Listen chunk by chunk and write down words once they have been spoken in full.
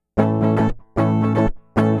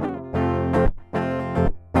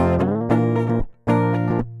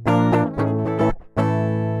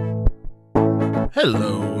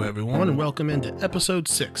Hello, everyone, and welcome into episode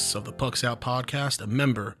 6 of the Pucks Out Podcast, a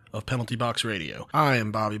member of Penalty Box Radio. I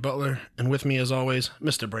am Bobby Butler, and with me, as always,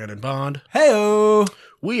 Mr. Brandon Bond. Heyo!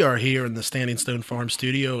 We are here in the Standing Stone Farm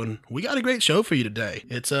studio, and we got a great show for you today.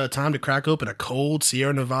 It's time to crack open a cold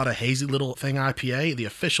Sierra Nevada hazy little thing IPA, the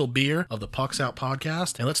official beer of the Pucks Out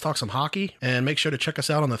Podcast, and let's talk some hockey, and make sure to check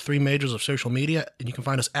us out on the 3 majors of social media, and you can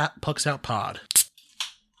find us at Pucks Out Pod.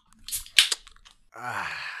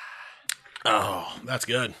 Oh, that's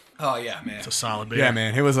good. Oh yeah, man. It's a solid beer. Yeah,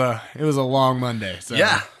 man. It was a long Monday. So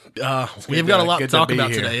Yeah. We've got a lot to talk about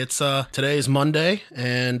here today. It's today's Monday,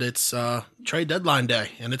 and it's trade deadline day,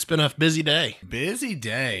 and it's been a busy day. Busy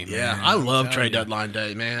day, man. Yeah, I love trade deadline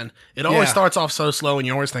day, man. It always starts off so slow, and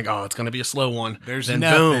you always think, oh, it's going to be a slow one. There's then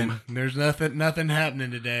nothing. Boom. There's nothing happening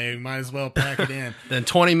today. Might as well pack it in. Then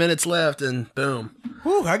 20 minutes left, and boom.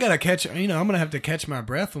 Whew, I gotta catch. I'm gonna have to catch my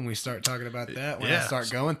breath when we start talking about that. When I start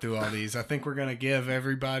going through all these, I think we're gonna give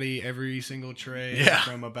everybody every single trade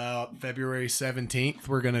from about February 17th.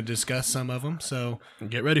 We're gonna discuss some of them. So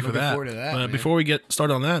get ready for that. Forward to that, but before we get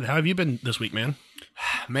started on that, how have you been this week, man?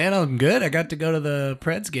 Man, I'm good. I got to go to the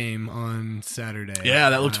Preds game on Saturday. Yeah,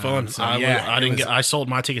 that looked fun. So, I sold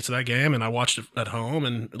my tickets to that game, and I watched it at home,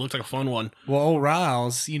 and it looked like a fun one. Well, old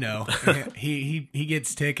Riles, he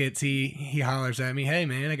gets tickets. He hollers at me, "Hey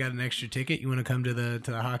man, I got an extra ticket. You want to come to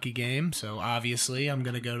the hockey game?" So obviously, I'm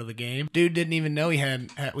gonna go to the game. Dude didn't even know we had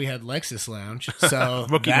Lexus Lounge. So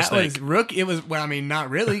Rookie mistake. It was. Well, I mean, not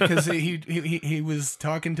really, because he was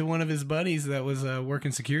talking to one of his buddies that was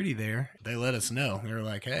working security there. They let us know. They were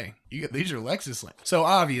like, "Hey, these are Lexus Lounge." So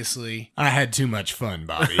obviously, I had too much fun,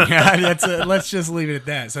 Bobby. Let's just leave it at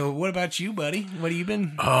that. So what about you, buddy? What have you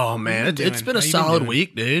been? Oh man, it's been a solid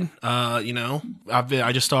week, dude. I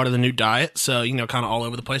just started a new diet, so kind of all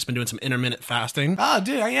over the place. Been doing some intermittent fasting. Oh,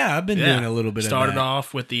 dude, yeah, I've been doing a little bit. Started of that.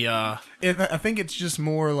 off with the. I think it's just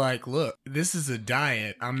more like, look, this is a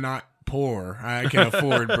diet. I'm not poor. I can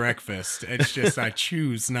afford breakfast. It's just I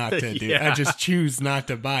choose not to do. I just choose not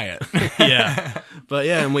to buy it. Yeah, but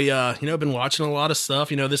yeah, and we been watching a lot of stuff.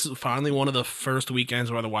 This is finally one of the first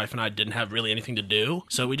weekends where the wife and I didn't have really anything to do,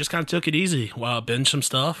 so we just kind of took it easy while binge some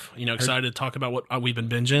stuff. Excited to talk about what we've been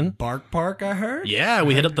binging. Bark Park, I heard. Yeah,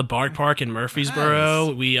 we hit up the Bark Park in Murfreesboro.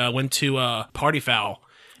 Nice. We went to Party Foul.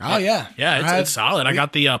 Oh, yeah. Yeah, it's solid. I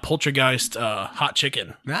got the Poltergeist hot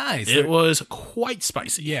chicken. Nice. It was quite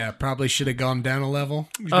spicy. Yeah, probably should have gone down a level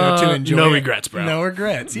to enjoy no it. regrets, bro. No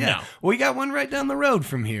regrets, yeah. No. We got one right down the road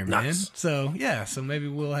from here, man. Nice. So maybe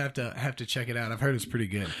we'll have to check it out. I've heard it's pretty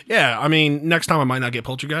good. Yeah, I mean, next time I might not get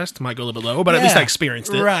Poltergeist. I might go a little bit lower, but at least I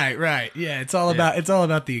experienced it. Right. Yeah, it's all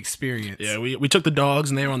about the experience. Yeah, we took the dogs,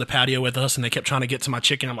 and they were on the patio with us, and they kept trying to get to my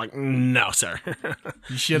chicken. I'm like, no, sir.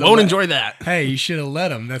 You won't enjoy that. Hey, you should have let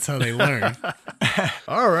them. That's how they learn.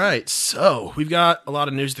 All right, so we've got a lot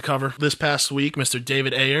of news to cover. This past week, Mr.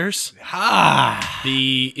 David Ayers,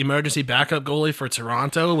 the emergency backup goalie for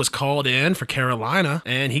Toronto, was called in for Carolina,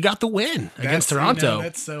 and he got the win against Toronto.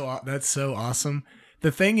 That's so awesome.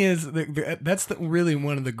 The thing is, that's really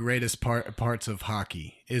one of the greatest parts of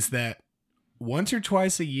hockey is that once or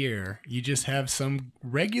twice a year, you just have some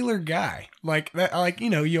regular guy like that. Like,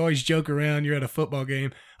 you always joke around. You're at a football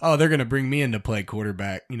game. Oh, they're going to bring me in to play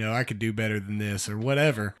quarterback. I could do better than this or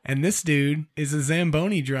whatever. And this dude is a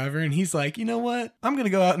Zamboni driver, and he's like, you know what? I'm going to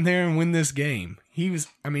go out in there and win this game. He was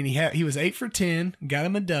 8 for 10, got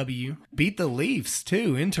him a W, beat the Leafs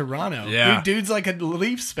too in Toronto. Yeah. Dude's like a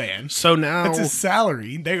Leafs fan. So now that's his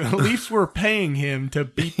salary. The Leafs were paying him to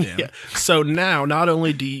beat them. Yeah. So now, not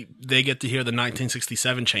only do they get to hear the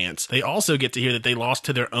 1967 chants, they also get to hear that they lost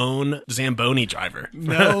to their own Zamboni driver.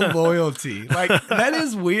 No loyalty. Like, that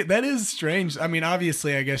is weird. That is strange. I mean,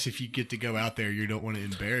 obviously, I guess if you get to go out there, you don't want to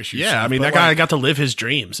embarrass yourself. Yeah, I mean, that guy got to live his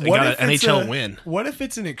dreams and got an NHL win. What if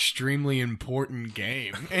it's an extremely important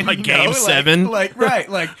game? And, like game 7?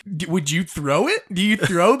 Would you throw it? Do you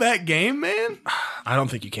throw that game, man? I don't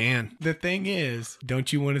think you can. The thing is,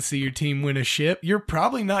 don't you want to see your team win a ship? You're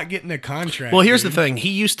probably not getting a contract. Well, here's the thing. He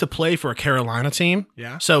used to play for a Carolina team.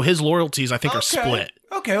 Yeah. So his loyalties, I think, are split.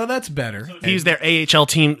 Okay, well, that's better. So he's their AHL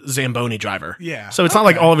team Zamboni driver. Yeah. So it's not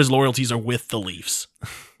like all of his loyalties are with the Leafs.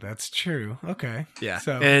 That's true. Okay. Yeah.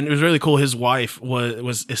 And it was really cool. His wife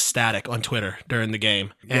was ecstatic on Twitter during the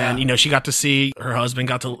game. And, she got to see her husband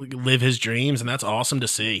got to live his dreams, and that's awesome to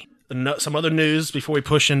see. Some other news before we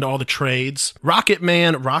push into all the trades. Rocket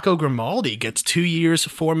Man Rocco Grimaldi gets 2 years,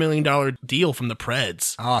 $4 million deal from the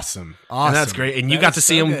Preds. Awesome. And that's great. And you got to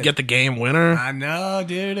see him get the game winner. I know,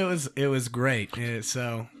 dude. It was great.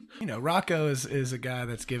 Rocco is a guy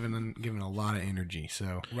that's given a lot of energy.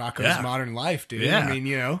 So Rocco's Yeah. Modern Life, dude. Yeah. I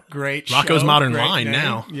mean, great Rocco's show, Modern great Line name.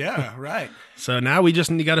 now. Yeah, right. So now we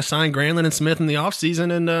just got to sign Granlund and Smith in the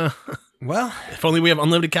offseason, and Well, if only we have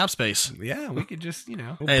unlimited cap space. yeah, we could just,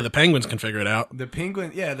 Hey, the Penguins can figure it out. The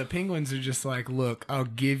Penguins are just like, look, I'll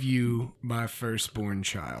give you my firstborn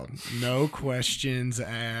child. No questions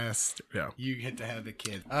asked. Yeah. You get to have the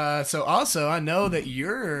kid. So also, I know that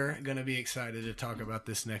you're going to be excited to talk about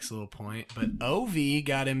this next little point, but Ovi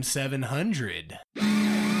got him 700.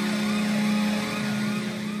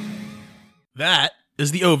 That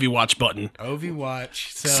is the Ovi Watch button. Ovi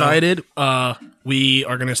Watch. So, Excited. We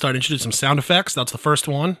are going to start introducing some sound effects. That's the first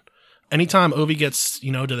one. Anytime Ovi gets, to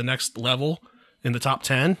the next level in the top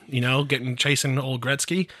 10, chasing old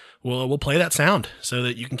Gretzky, we'll play that sound so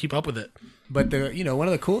that you can keep up with it. But one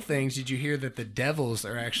of the cool things, did you hear that the Devils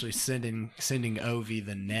are actually sending Ovi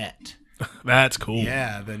the net? That's cool.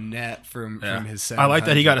 Yeah, the net from his. I like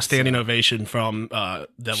that he got a 700, standing so. ovation from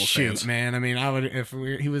Devils Shoot, fans. man. I mean, I would if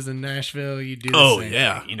he was in Nashville, you'd do the Oh, same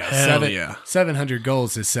yeah. thing. Hell yeah. 700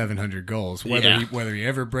 goals is 700 goals. Yeah. Whether he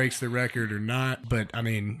ever breaks the record or not, but I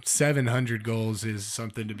mean, 700 goals is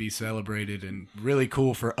something to be celebrated and really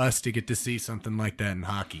cool for us to get to see something like that in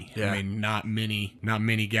hockey. Yeah. I mean, not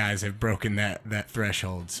many guys have broken that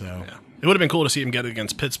threshold. So It would have been cool to see him get it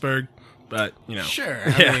against Pittsburgh, but, Sure.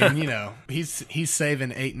 Yeah. I mean, he's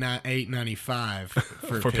saving $8.95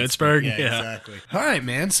 for Pittsburgh. Yeah, Yeah. exactly. All right,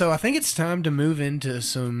 man. So I think it's time to move into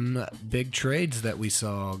some big trades that we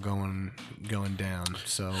saw going down.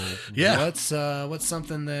 So Yeah. what's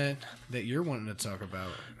something that you're wanting to talk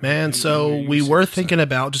about? Man, so we were thinking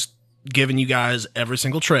about just giving you guys every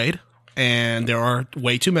single trade, and there are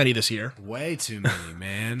way too many this year. Way too many,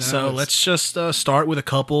 man. So let's just start with a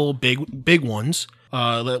couple big ones.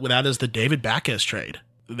 That is the David Backes trade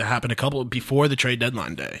that happened before the trade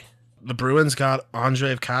deadline day. The Bruins got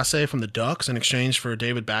Andre Casse from the Ducks in exchange for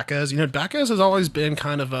David Backes. Backes has always been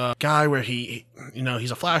kind of a guy where he's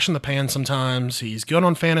a flash in the pan sometimes. He's good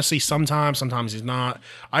on fantasy sometimes he's not.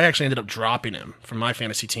 I actually ended up dropping him from my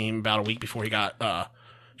fantasy team about a week before he got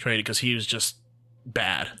traded because he was just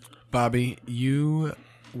bad. Bobby, you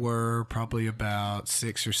were probably about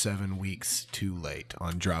 6 or 7 weeks too late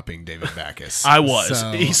on dropping David Backes. I was.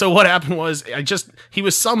 So what happened was he just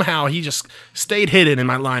stayed hidden in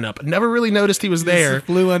my lineup. Never really noticed he was there.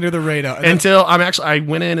 Flew under the radar. Until I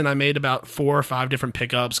went in and I made about 4 or 5 different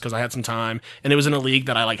pickups because I had some time, and it was in a league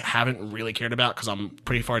that I haven't really cared about because I'm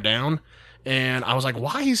pretty far down, and I was like,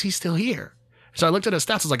 why is he still here? So I looked at his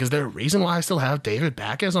stats. I was like, is there a reason why I still have David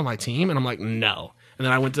Backes on my team? And I'm like, no. And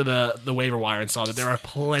then I went to the waiver wire and saw that there are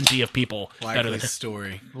plenty of people better than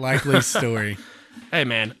him. Likely story. Hey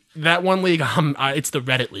man, that one league, it's the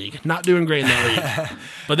Reddit league. Not doing great in that league,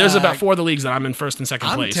 but there's about 4 of the leagues that I'm in first and second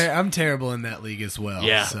place. I'm terrible in that league as well.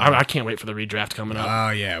 Yeah, so. I can't wait for the redraft coming up. Oh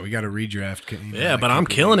yeah, we got a redraft. Yeah, but I'm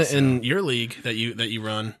killing it in your league that you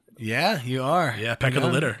run. Yeah, you are. Yeah, peck of the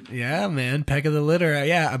litter. Yeah, man, peck of the litter.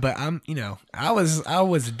 Yeah, but I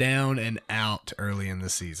was down and out early in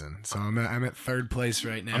the season, so I'm at 3rd place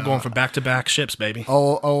right now. I'm going for back-to-back ships, baby.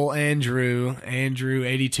 Old Andrew,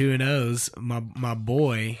 82 and O's, my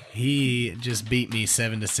boy. He just beat me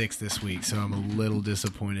 7-6 this week, so I'm a little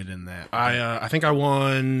disappointed in that. I think I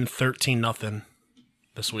won 13-0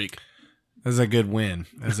 this week. That's a good win.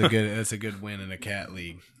 That's a good win in a cat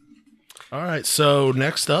league. All right, so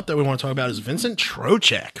next up that we want to talk about is Vincent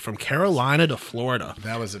Trocheck from Carolina to Florida.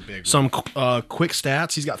 That was a big one. Some quick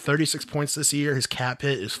stats. He's got 36 points this year. His cap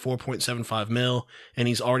hit is $4.75 million, and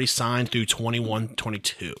he's already signed through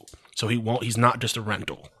 21-22. So he's not just a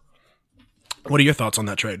rental. What are your thoughts on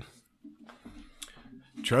that trade?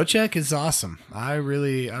 Trocheck is awesome. I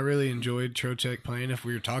really enjoyed Trocheck playing. If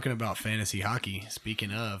we were talking about fantasy hockey,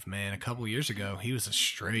 speaking of, man, a couple years ago, he was a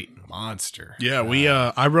straight monster. Yeah,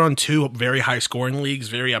 I run 2 very high scoring leagues,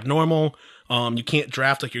 very abnormal. You can't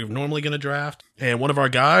draft like you're normally going to draft. And one of our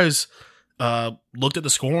guys looked at the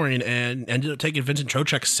scoring and ended up taking Vincent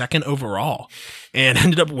Trocheck 2nd overall and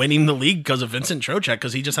ended up winning the league because of Vincent Trocheck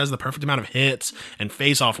because he just has the perfect amount of hits and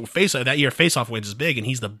face-off. That year, face-off wins is big, and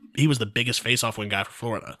he was the biggest face-off win guy for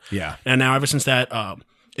Florida. Yeah. And now ever since that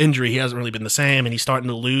injury, he hasn't really been the same, and he's starting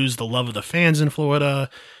to lose the love of the fans in Florida.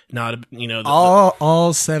 Not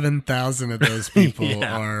all 7,000 of those people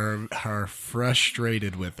Yeah. are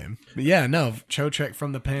frustrated with him. But yeah, no, Chotek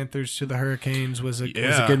from the Panthers to the Hurricanes was a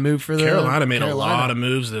good move for the Carolina made a lot of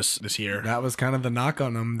moves this year. That was kind of the knock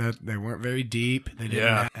on them, that they weren't very deep. They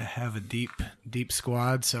didn't have a deep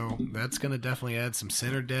squad, so that's going to definitely add some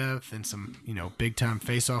center depth and some, big time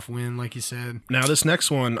face-off win, like you said. Now this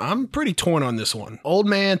next one, I'm pretty torn on this one. Old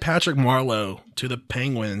man Patrick Marleau to the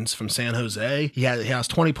Penguins from San Jose. He has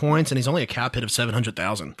 20 points and he's only a cap hit of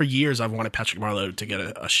 $700,000. For years, I've wanted Patrick Marleau to get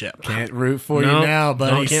a ship. Can't root for you now,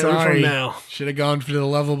 buddy. Can't root for him now. Should have gone for the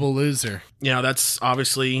lovable loser. Yeah, that's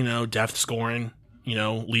obviously depth scoring.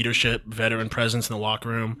 Leadership, veteran presence in the locker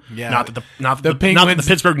room. Yeah, not that the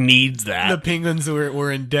Pittsburgh needs that. The Penguins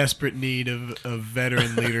were in desperate need of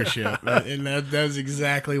veteran leadership, and that's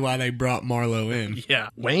exactly why they brought Marleau in. Yeah,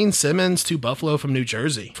 Wayne Simmons to Buffalo from New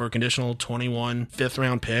Jersey for a conditional 21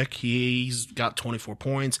 5th-round pick. He's got 24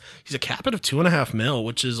 points. He's a captain of $2.5 million,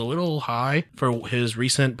 which is a little high for his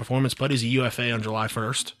recent performance, but he's a UFA on July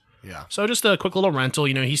 1st. Yeah. So just a quick little rental.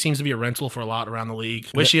 He seems to be a rental for a lot around the league.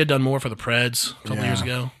 Wish he had done more for the Preds a couple years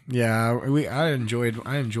ago. Yeah, I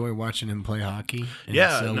enjoy watching him play hockey. And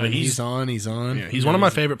so when he's on. Yeah, he's one of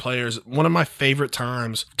my favorite players. One of my favorite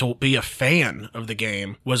times to be a fan of the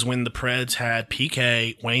game was when the Preds had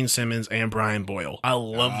PK, Wayne Simmons, and Brian Boyle. I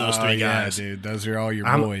love those three guys. Yeah, dude, those are all your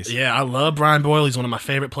boys. Yeah, I love Brian Boyle. He's one of my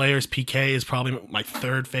favorite players. PK is probably my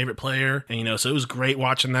third favorite player, and so it was great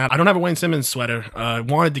watching that. I don't have a Wayne Simmons sweater. I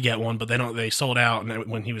wanted to get one, but they sold out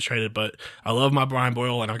when he was traded. But I love my Brian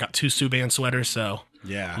Boyle, and I've got 2 Subban sweaters, so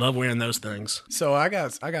yeah, love wearing those things. So I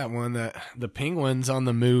got one that the Penguins on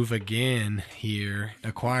the move again here,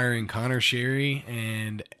 acquiring Connor Sherry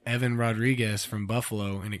and Evan Rodriguez from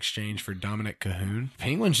Buffalo in exchange for Dominic Cahoon.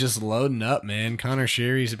 Penguins just loading up, man. Connor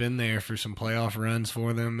Sherry's been there for some playoff runs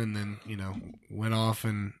for them, and then went off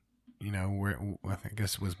and. Where I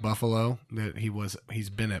guess it was Buffalo that he's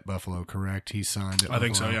been at Buffalo, correct? He's signed at Buffalo. I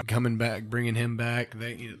think so, yeah. Coming back, bringing him back.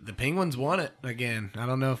 The Penguins want it again. I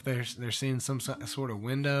don't know if they're seeing some sort of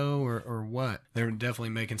window or what. They're definitely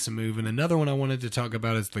making some move. And another one I wanted to talk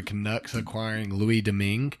about is the Canucks acquiring Louis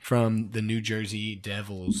Domingue from the New Jersey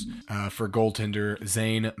Devils for goaltender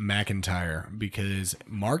Zane McIntyre, because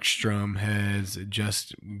Markstrom has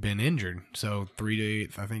just been injured. So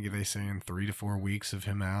I think they're saying 3 to 4 weeks of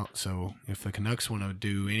him out. So if the Canucks want to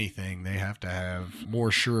do anything, they have to have more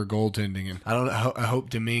sure goaltending. And I hope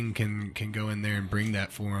Domingue can go in there and bring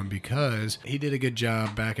that for him, because he did a good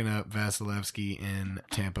job backing up Vasilevsky in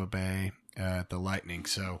Tampa Bay at the Lightning.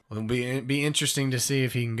 So it'll be interesting to see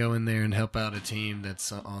if he can go in there and help out a team that's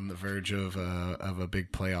on the verge of a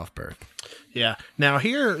big playoff berth. Yeah. Now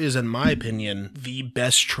here is, in my opinion, the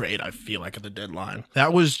best trade I feel like at the deadline.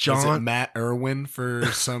 That was Was it Matt Irwin for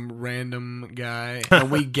some random guy?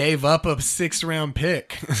 And we gave up a 6th-round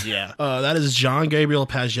pick. Yeah. That is John Gabriel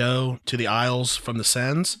Pageau to the Isles from the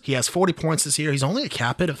Sens. He has 40 points this year. He's only a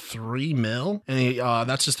cap hit of $3 million, and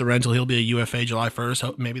that's just the rental. He'll be a UFA July 1st.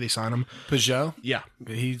 Hope maybe they sign him. Pageau? Yeah.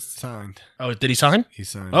 He's signed. Oh, did he sign? He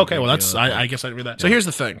signed. Okay, well, I guess I didn't read that. Yeah. So here's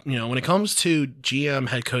the thing. When it comes to GM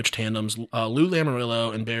head coach tandems, Lou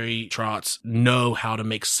Lamoriello and Barry Trotz know how to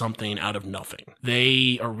make something out of nothing.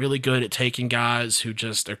 They are really good at taking guys who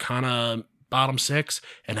they're kind of bottom 6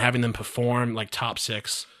 and having them perform like top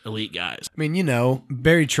 6 elite guys. I mean,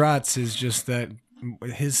 Barry Trotz is just that.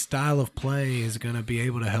 His style of play is going to be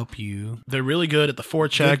able to help you. They're really good at the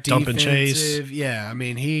forecheck, dump and chase. Yeah, I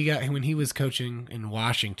mean, when he was coaching in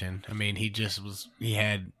Washington, I mean, he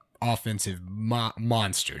had offensive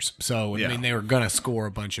monsters. So, I mean, they were going to score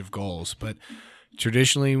a bunch of goals, but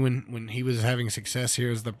traditionally when he was having success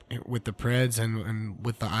here with the Preds and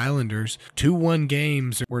with the Islanders, 2-1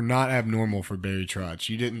 games were not abnormal for Barry Trotz.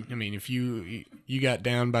 If you got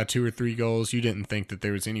down by 2 or 3 goals, you didn't think that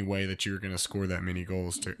there was any way that you were going to score that many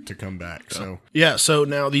goals to come back. So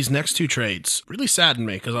now these next 2 trades really saddened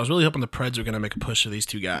me, because I was really hoping the Preds were going to make a push to these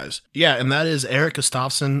 2 guys. Yeah, and that is Eric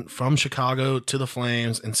Gustafsson from Chicago to the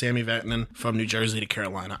Flames and Sammy Vatanen from New Jersey to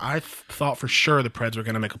Carolina. I thought for sure the Preds were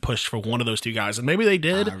going to make a push for one of those 2 guys, and maybe they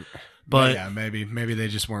did. But yeah, maybe they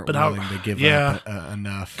just weren't willing to give up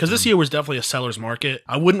enough. Because this year was definitely a seller's market.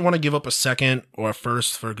 I wouldn't want to give up a second or a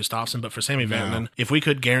first for Gustafsson, but for Sammy Vatanen, if we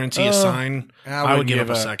could guarantee a sign, I would give up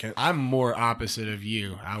a second. I'm more opposite of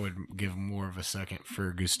you. I would give more of a second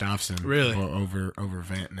for Gustafsson, really, over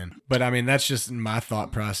Vatanen. But I mean, that's just my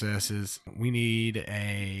thought process. Is we need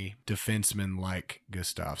a defenseman like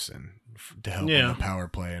Gustafsson to help in the power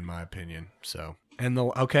play, in my opinion. So And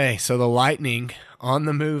so the Lightning on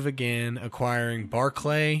the move again, acquiring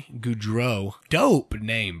Barclay Goodrow. Dope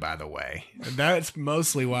name, by the way. That's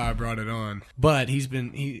mostly why I brought it on. But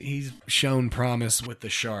he's shown promise with the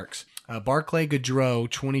Sharks. Barclay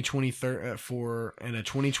Goodrow, 2023 and a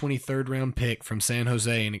 2020 third round pick from San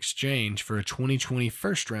Jose in exchange for a 2020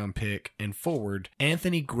 first round pick and forward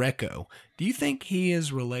Anthony Greco. Do you think he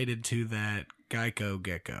is related to that Geico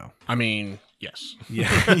Gecko? I mean, yes.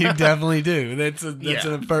 Yeah, you definitely do.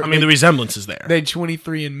 I mean, the resemblance is there. They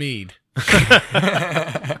 23 and Mead.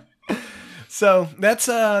 So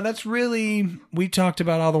that's really, we talked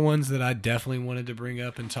about all the ones that I definitely wanted to bring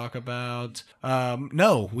up and talk about.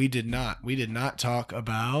 No, we did not. We did not talk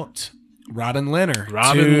about Robin Leonard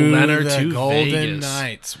to Golden Vegas.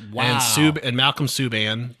 Knights. Wow. And Malcolm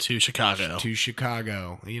Subban to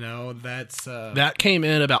Chicago. You know, that's that came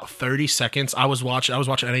in about 30 seconds. I was watching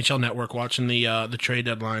NHL Network, watching the trade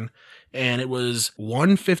deadline, and it was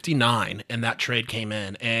 1:59, and that trade came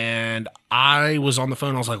in, and I was on the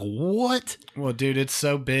phone. I was like, "What?" Well, dude, it's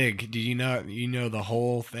so big. Did you know the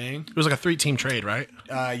whole thing? It was like a 3-team trade, right?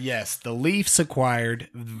 Yes. The Leafs acquired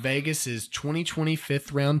Vegas's 2020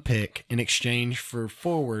 fifth round pick in exchange for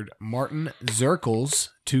forward Martin Zirkles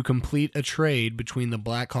to complete a trade between the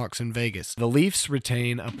Blackhawks and Vegas. The Leafs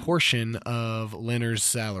retain a portion of Leonard's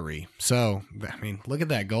salary. So, I mean, look at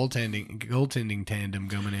that goaltending tandem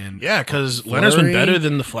coming in. Yeah, because Leonard's been better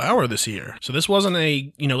than the Flower this year. So this wasn't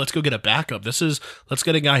let's go get a backup. This is, let's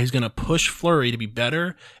get a guy who's going to push Fleury to be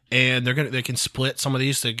better, and they can split some of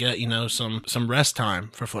these to get, some rest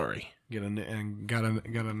time for Fleury. Got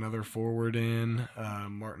another forward in,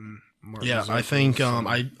 Martin. Yeah, I think in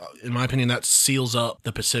my opinion, that seals up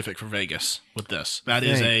the Pacific for Vegas with this. That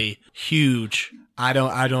is a huge.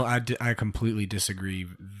 I completely disagree.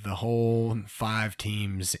 The whole 5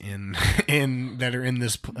 teams in that are in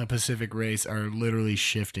this Pacific race are literally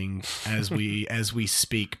shifting as we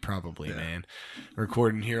speak. Probably, yeah. Man.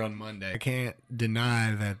 Recording here on Monday, I can't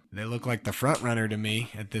deny that they look like the front runner to me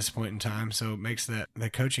at this point in time. So it makes that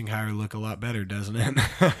coaching hire look a lot better, doesn't it?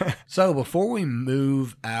 So before we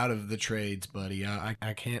move out of the trades, buddy,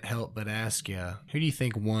 I can't help but ask you, who do you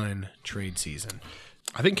think won trade season?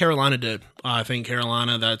 I think Carolina did. I think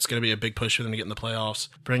Carolina, that's going to be a big push for them to get in the playoffs.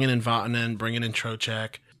 Bringing in Vatanen, bringing in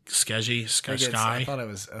Trocheck, Skeggy, Sky. I thought it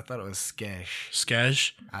was Skej.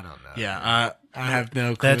 Skej? I don't know. Yeah, I have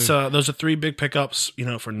no clue. Those are 3 big pickups,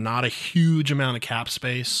 for not a huge amount of cap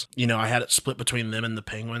space. I had it split between them and the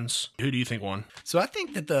Penguins. Who do you think won? So I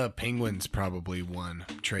think that the Penguins probably won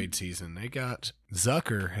trade season. They got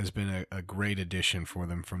Zucker has been a great addition for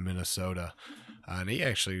them from Minnesota, and he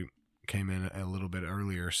actually came in a little bit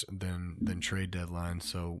earlier than trade deadline.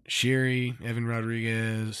 So Sherry, Evan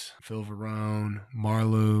Rodriguez, Phil Verone,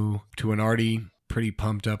 Marleau, to an already pretty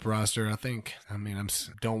pumped up roster. I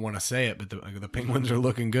don't want to say it, but the Penguins are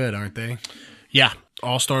looking good, aren't they? Yeah.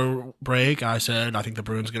 All-Star break, I said, I think the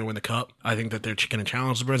Bruins are going to win the Cup. I think that they're going to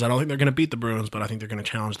challenge the Bruins. I don't think they're going to beat the Bruins, but I think they're going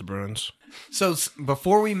to challenge the Bruins. So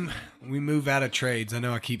before we move out of trades, I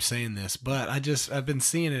know I keep saying this, but I've been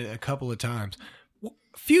seeing it a couple of times.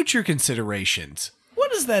 Future considerations.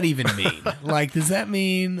 What does that even mean? Like, does that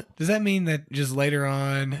mean that just later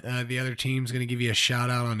on the other team's going to give you a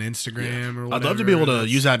shout out on Instagram or whatever? I'd love to be able to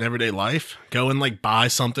use that in everyday life. Go and buy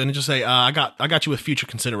something and just say, I got you with future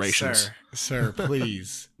considerations. Sir,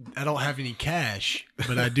 please. I don't have any cash,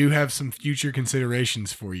 but I do have some future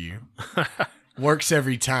considerations for you. Works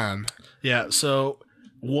every time. Yeah, so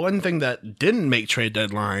one thing that didn't make trade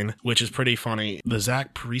deadline, which is pretty funny, the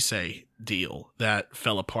Zach Parise deal that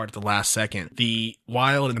fell apart at the last second. The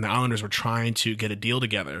Wild and the Islanders were trying to get a deal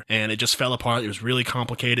together, and it just fell apart. It was really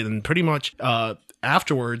complicated, and pretty much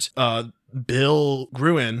afterwards, Bill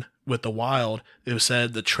Gruen with the Wild, it was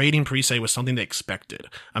said the trading Parise was something they expected.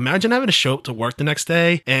 Imagine having to show up to work the next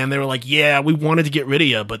day, and they were like, yeah, we wanted to get rid of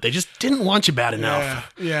you, but they just didn't want you bad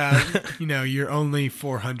enough. Yeah. You're only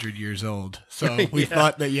 400 years old, so we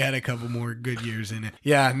thought that you had a couple more good years in it.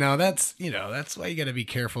 Yeah, no, that's why you got to be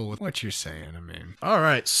careful with what you're saying. All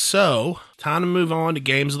right, so time to move on to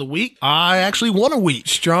games of the week. I actually won a week.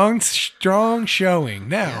 Strong showing.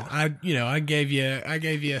 Now, yeah. I gave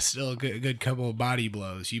you still a good couple of body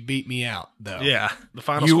blows. You beat me out, though. Yeah, the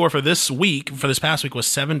final score for this past week was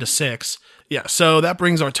 7-6. Yeah, so that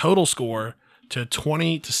brings our total score to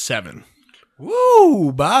 20-7.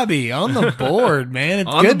 Woo, Bobby, on the board, man. It's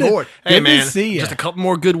on good the board. Hey, good man, to see you. Just a couple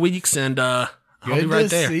more good weeks, and I'll be right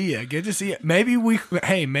there. Good to see you. Maybe we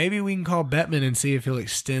can call Bettman and see if he'll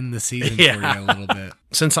extend the season for you a little bit.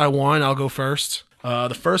 Since I won, I'll go first.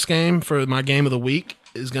 The first game for my game of the week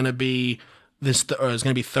is going to be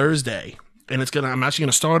Thursday. And I'm actually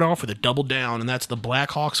gonna start off with a double down, and that's the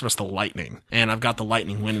Blackhawks versus the Lightning. And I've got the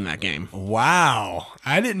Lightning winning that game. Wow,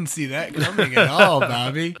 I didn't see that coming at all,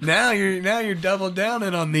 Bobby. Now you're double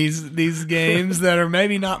downing on these games that are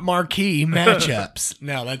maybe not marquee matchups.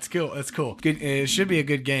 No, that's cool. That's cool. Good. It should be a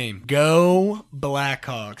good game. Go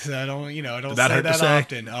Blackhawks. I don't say that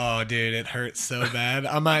often. Oh, dude, it hurts so bad.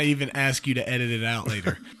 I might even ask you to edit it out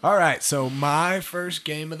later. All right, so my first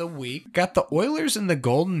game of the week got the Oilers and the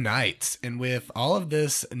Golden Knights, and with all of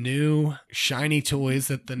this new shiny toys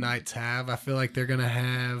that the Knights have, I feel like they're going to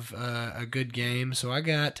have a good game. So I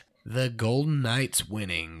got the Golden Knights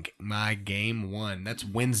winning my game 1. That's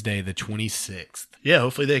Wednesday, the 26th. Yeah,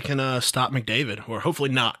 hopefully they can stop McDavid, or hopefully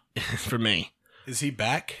not for me. Is he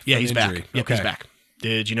back? Yeah, he's injury? back. Yep, he's back.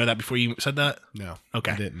 Did you know that before you said that? No.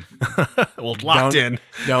 Okay. I didn't. Well, locked in.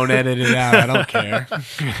 Don't edit it out. I don't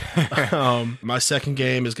care. My second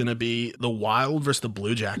game is going to be the Wild versus the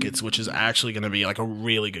Blue Jackets, which is actually going to be like a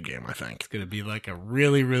really good game, I think. It's going to be like a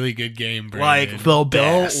really, really good game, Brandon. Like the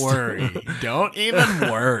best. Don't worry. Don't even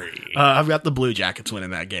worry. I've got the Blue Jackets winning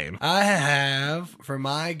that game. I have, for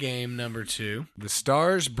my game number 2, the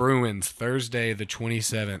Stars Bruins, Thursday the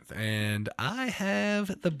 27th, and I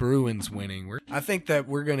have the Bruins winning. I think that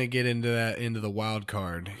we're going to get into the wild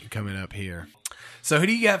card coming up here. So who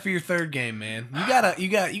do you got for your third game, man?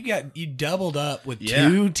 You doubled up with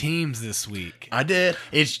 2 teams this week. I did.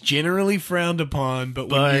 It's generally frowned upon, but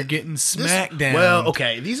when you're getting smacked down. Well,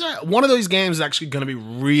 okay. One of those games is actually going to be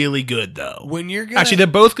really good, though. Actually, they're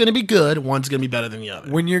both going to be good. One's going to be better than the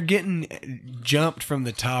other. When you're getting jumped from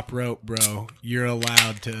the top rope, bro, you're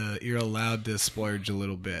allowed to splurge a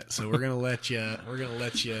little bit. So we're gonna let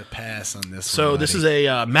you pass on this. So one, this is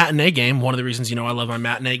a matinee game. One of the reasons I love my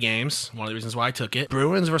matinee games. One of the reasons why I took it.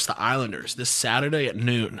 Bruins versus the Islanders this Saturday at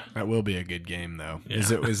noon. That will be a good game, though. Yeah.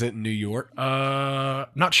 Is it in New York?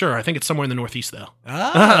 Not sure. I think it's somewhere in the Northeast, though.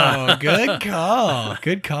 Oh, good call.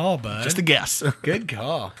 Good call, bud. Just a guess. Good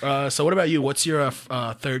call. So what about you? What's your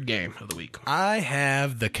third game of the week? I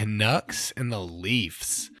have the Canucks and the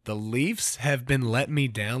Leafs. The Leafs have been letting me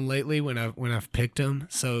down lately when I've picked them.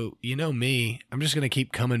 So, you know me, I'm just going to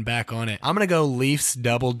keep coming back on it. I'm going to go Leafs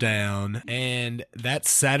double down, and that's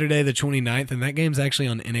Saturday the 29th, and that game's actually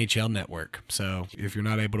on NHL Network. So, if you're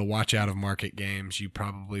not able to watch out-of-market games, you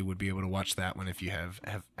probably would be able to watch that one if you have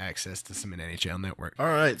access to some NHL Network. All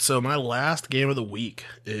right, so my last game of the week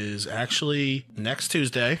is actually next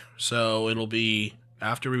Tuesday, so it'll be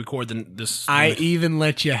after we record this. I even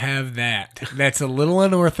let you have that. That's a little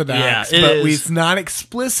unorthodox, yeah, but is. it's not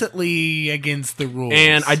explicitly against the rules.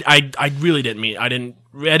 And I really didn't mean, I didn't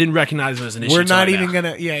recognize it as an issue. We're not even going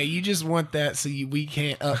to, you just want that so we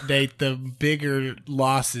can't update the bigger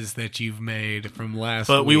losses that you've made from last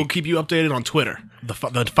week. But we will keep you updated on Twitter, the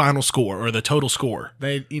final score or the total score.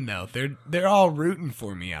 They're all rooting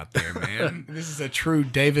for me out there, man. This is a true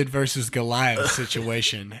David versus Goliath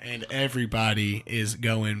situation, and everybody is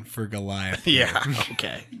going for Goliath. Yeah,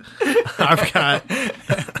 okay.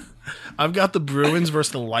 I've got the Bruins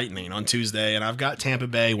versus the Lightning on Tuesday, and I've got Tampa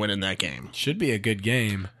Bay winning that game. Should be a good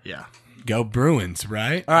game. Yeah. Go Bruins,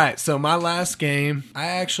 right? All right, so my last game, I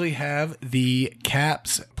actually have the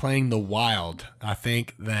Caps playing the Wild. I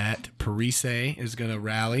think that Parise is going to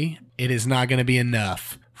rally. It is not going to be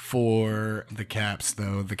enough for the Caps,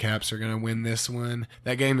 though. The Caps are going to win this one.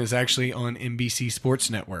 That game is actually on NBC Sports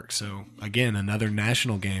Network. So, again, another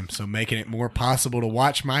national game. So, making it more possible to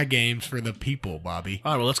watch my games for the people, Bobby.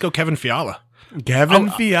 All right, well, let's go Kevin Fiala.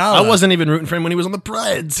 Fiala. I wasn't even rooting for him when he was on the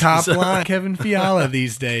Preds. Top line Kevin Fiala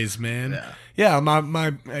these days, man. Yeah,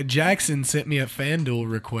 my Jackson sent me a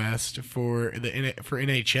FanDuel request for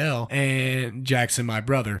NHL, and Jackson, my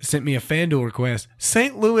brother, sent me a FanDuel request.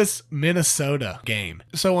 St. Louis, Minnesota game.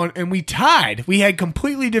 And we tied. We had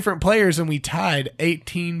completely different players, and we tied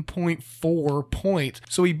 18.4 points.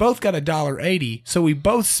 So we both got $1.80. So we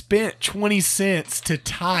both spent 20 cents to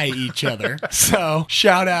tie each other. So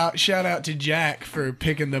shout out to Jack for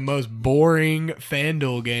picking the most boring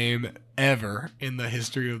FanDuel game ever in the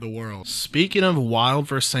history of the world. Speaking of Wild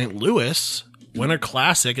versus St. Louis, Winter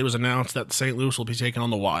Classic, it was announced that St. Louis will be taking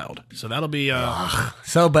on the Wild. So that'll be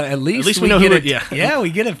but at least we know get who it. Yeah.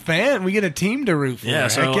 We get a team to root for. Yeah,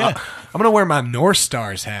 so I'm gonna wear my North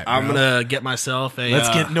Stars hat. I'm gonna get myself a Let's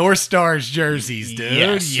get North Stars jerseys, dude.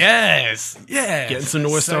 Yes. Getting some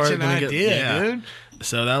North Stars. Such an idea, dude.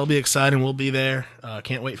 So that'll be exciting. We'll be there.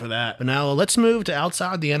 Can't wait for that. But now let's move to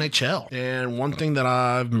outside the NHL. And one thing that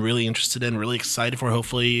I'm really interested in, really excited for,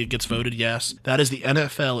 hopefully it gets voted yes, that is the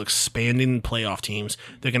NFL expanding playoff teams.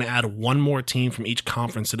 They're going to add one more team from each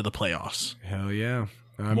conference into the playoffs. Hell yeah.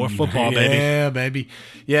 More football, baby. Yeah, baby.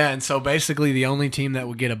 Yeah, and so basically the only team that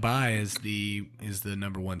would get a bye is the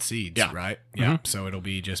number 1 seeds, right? Yeah. So it'll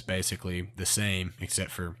be just basically the same,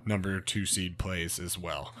 except for number 2 seed plays as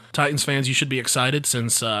well. Titans fans, you should be excited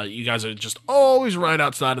since you guys are just always right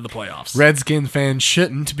outside of the playoffs. Redskins fans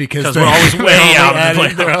shouldn't because we're always way out of the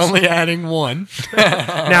playoffs. They're only adding 1.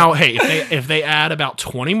 Now, hey, if they add about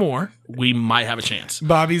 20 more, we might have a chance.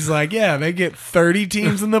 Bobby's like, yeah, they get 30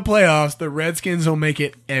 teams in the playoffs. The Redskins will make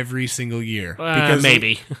it every single year.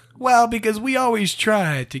 Maybe. Because we always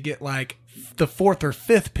try to get like the 4th or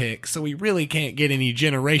 5th pick, so we really can't get any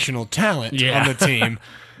generational talent on the team.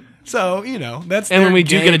 So, that's and when we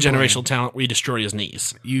do get a generational talent, we destroy his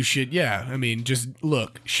knees. You should, I mean, just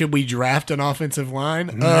look. Should we draft an offensive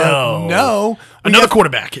line? No. No. Another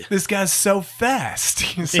quarterback. This guy's so fast.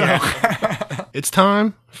 It's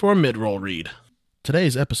time for a mid-roll read.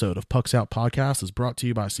 Today's episode of Pucks Out Podcast is brought to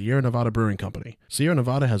you by Sierra Nevada Brewing Company. Sierra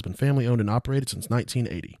Nevada has been family owned and operated since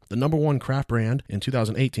 1980. The number 1 craft brand in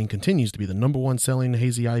 2018 continues to be the number 1 selling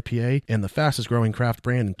hazy IPA and the fastest growing craft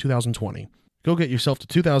brand in 2020. Go get yourself the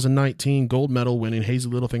 2019 gold medal winning Hazy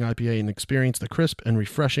Little Thing IPA and experience the crisp and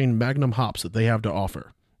refreshing Magnum hops that they have to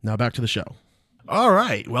offer. Now back to the show. All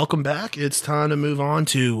right, welcome back. It's time to move on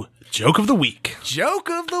to Joke of the Week. Joke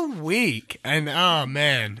of the Week. And oh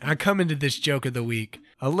man, I come into this Joke of the Week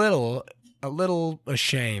a little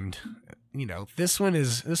ashamed. This one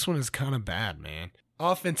is kind of bad, man.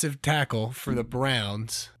 Offensive tackle for the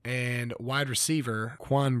Browns and wide receiver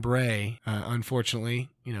Quan Bray, unfortunately,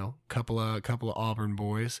 couple of Auburn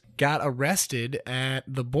boys, got arrested at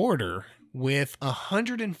the border with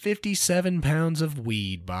 157 pounds of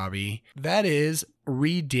weed, Bobby. That is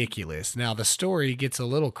ridiculous. Now, the story gets a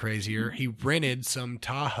little crazier. He rented some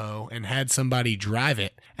Tahoe and had somebody drive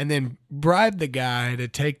it and then bribed the guy to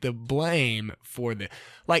take the blame for the...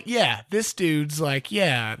 this dude's like,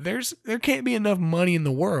 there can't be enough money in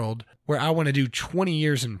the world where I want to do 20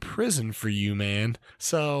 years in prison for you, man.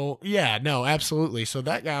 So, no, absolutely. So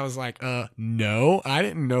that guy was like, no, I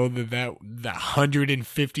didn't know that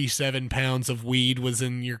 157 pounds of weed was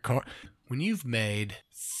in your car. When you've made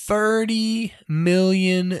 $30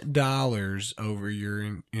 million over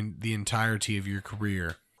in the entirety of your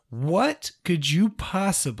career, what could you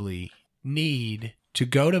possibly need to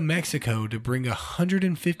go to Mexico to bring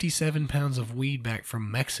 157 pounds of weed back from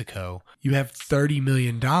Mexico? You have $30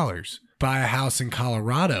 million. Buy a house in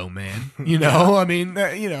Colorado, man. I mean,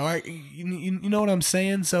 you know what I'm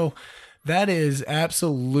saying? So that is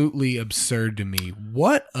absolutely absurd to me.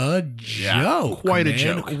 What a joke. Quite man. a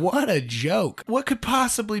joke. What a joke. What could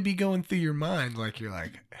possibly be going through your mind? You're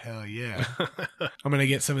like, hell yeah. I'm going to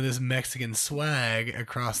get some of this Mexican swag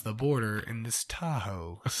across the border in this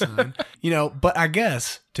Tahoe, son. But I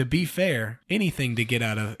guess, to be fair, anything to get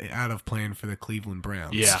out of playing for the Cleveland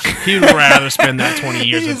Browns. Yeah. He'd rather spend that 20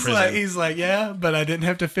 years in prison. He's like, yeah, but I didn't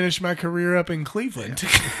have to finish my career up in Cleveland.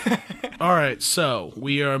 All right, so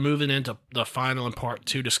we are moving into the final and part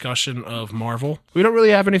 2 discussion of Marvel. We don't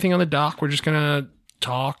really have anything on the dock. We're just going to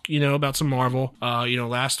talk, about some Marvel.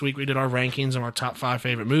 Last week we did our rankings of our top 5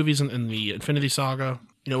 favorite movies in the Infinity Saga.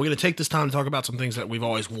 We're going to take this time to talk about some things that we've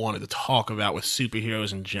always wanted to talk about with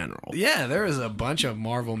superheroes in general. Yeah, there was a bunch of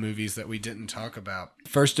Marvel movies that we didn't talk about.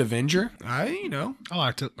 First Avenger, I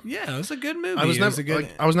liked it. Yeah, it was a good movie. I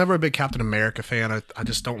was never a big Captain America fan. I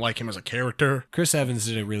just don't like him as a character. Chris Evans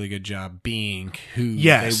did a really good job being who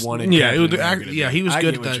they wanted. Yeah, he was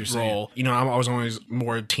good at that role. I was always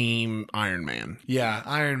more team Iron Man. Yeah,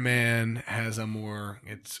 Iron Man has a more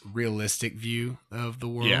realistic view of the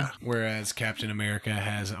world, whereas Captain America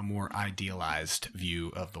has a more idealized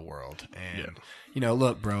view of the world. And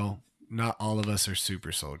look, bro, not all of us are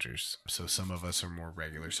super soldiers, so some of us are more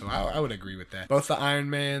regular. So I would agree with that. Both the Iron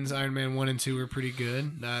Man 1 and 2 are pretty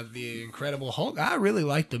good. The Incredible Hulk, I really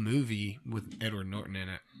liked the movie with Edward Norton in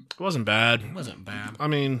it. It wasn't bad. I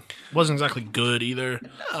mean, it wasn't exactly good either.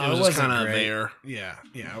 No, it was just kind of there. Yeah.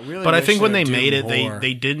 Really, but I think when they made it,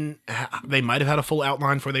 they didn't. They might have had a full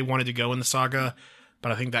outline for where they wanted to go in the saga.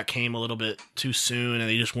 But I think that came a little bit too soon, and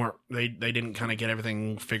they just weren't. They didn't kind of get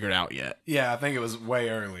everything figured out yet. Yeah, I think it was way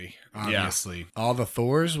early. Obviously, all the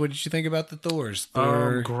Thors. What did you think about the Thors?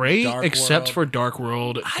 Great, except for Dark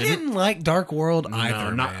World. I didn't like Dark World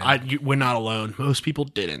either. We're not alone. Most people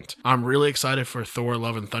didn't. I'm really excited for Thor: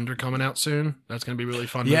 Love and Thunder coming out soon. That's going to be really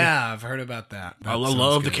fun. Yeah, I've heard about that. I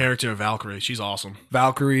love the character of Valkyrie. She's awesome.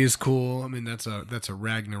 Valkyrie is cool. I mean, that's a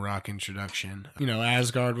Ragnarok introduction.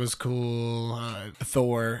 Asgard was cool.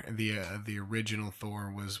 Thor, the original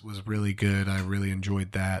Thor was really good. I really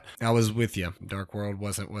enjoyed that. I was with you. Dark World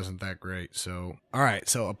wasn't that great. So all right.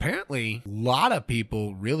 So apparently, a lot of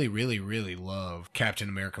people really love Captain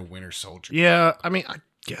America: Winter Soldier. Yeah, I mean,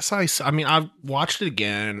 I watched it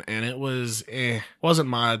again, and it wasn't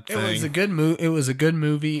my thing. It was a good movie. It was a good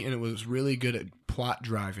movie, and it was really good at plot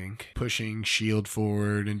driving, pushing Shield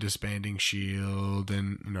forward and disbanding Shield,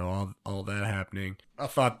 and all that happening. I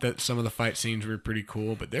thought that some of the fight scenes were pretty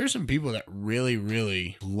cool, but there's some people that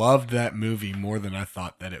really loved that movie more than I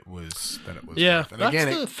thought that it was. Yeah,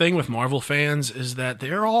 that's the thing with Marvel fans is that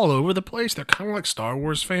they're all over the place. They're kind of like Star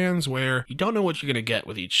Wars fans, where you don't know what you're gonna get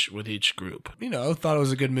with each group. Thought it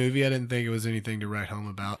was a good movie. I didn't think it was anything to write home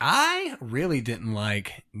about. I really didn't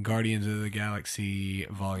like Guardians of the Galaxy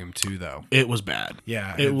Volume 2, though. It was bad.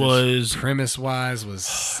 Yeah, it was premise-wise was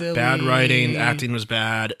silly. Bad writing, acting was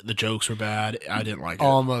bad, the jokes were bad. I didn't like it.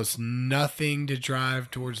 Almost nothing to drive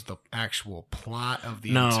towards the actual plot of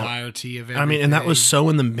the entirety of everything. I mean, and that was so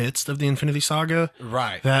in the midst of the Infinity Saga,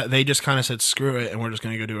 right? That they just kind of said, "Screw it," and we're just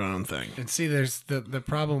going to go do our own thing. And see, there's the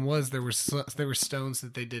problem was there were stones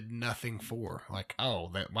that they did nothing for. Like,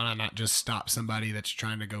 why not just stop somebody that's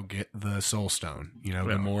trying to go get the Soul Stone?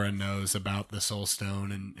 Gamora knows about the Soul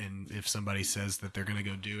Stone, and if somebody says that they're going to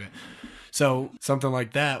go do it, so something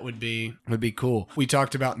like that would be cool. We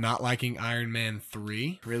talked about not liking Iron Man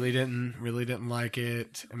 3. Really didn't like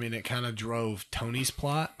it. I mean, it kind of drove Tony's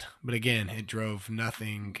plot, but again, it drove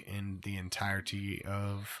nothing in the entirety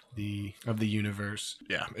of the universe.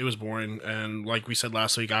 Yeah, it was boring, and like we said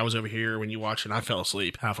last week, I was over here when you watched it, and I fell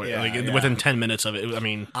asleep halfway. Within 10 minutes of it. I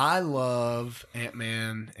mean, I love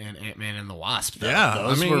Ant-Man and Ant-Man and the Wasp, though. Yeah,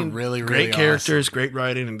 those were really great characters, awesome. Great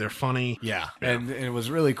writing, and they're funny. Yeah. And it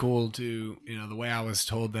was really cool to, the way I was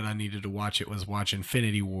told that I needed to watch it was watch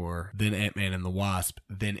Infinity War, then Ant-Man and the Wasp,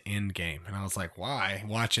 then Endgame. And I was like, why?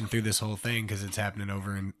 Watching through this whole thing because it's happening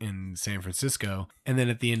over in San Francisco. And then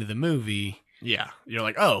at the end of the movie, yeah, you're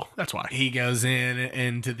like, oh, that's why. He goes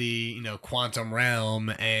into the, quantum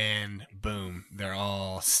realm, and boom, they're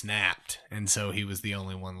all snapped. And so he was the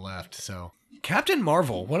only one left. So Captain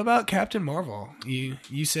Marvel. What about Captain Marvel?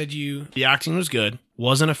 You said the acting was good.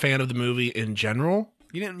 Wasn't a fan of the movie in general.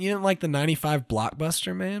 You didn't like the 95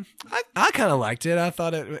 blockbuster, man? I kind of liked it. I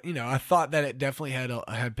thought that it definitely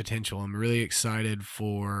had potential. I'm really excited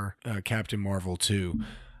for Captain Marvel 2.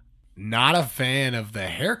 Not a fan of the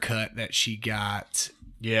haircut that she got.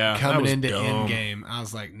 Yeah, coming into dumb. Endgame. I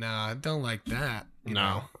was like, nah, I don't like that. No.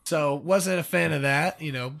 Know? So wasn't a fan of that,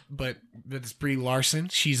 but it's Brie Larson.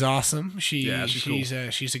 She's awesome. She's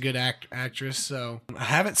cool. She's a good actress. So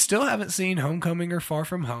I still haven't seen Homecoming or Far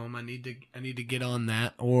From Home. I need to get on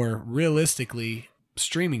that, or realistically,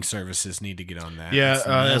 streaming services need to get on that. Yeah,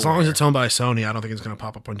 as long as it's owned by Sony, I don't think it's going to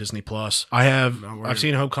pop up on Disney Plus. I've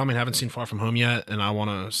seen Homecoming, haven't seen Far From Home yet, and I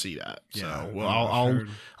want to see that. Yeah, so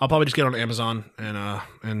I'll probably just get on Amazon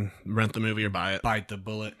and rent the movie or buy it. Bite the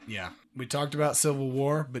bullet. Yeah. We talked about Civil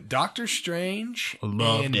War, but Doctor Strange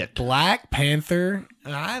loved it. Black Panther.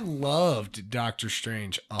 I loved Doctor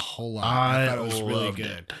Strange a whole lot. I thought it was really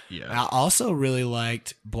good. Yeah. I also really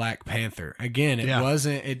liked Black Panther. Again,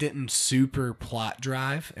 it didn't super plot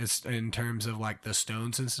drive in terms of like the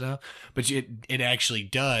stones and stuff, but it actually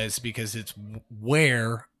does, because it's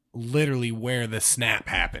literally where the snap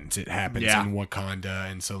happens. It happens in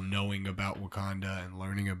Wakanda, and so knowing about Wakanda and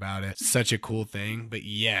learning about it, such a cool thing. But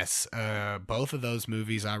yes, both of those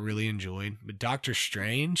movies I really enjoyed. But Doctor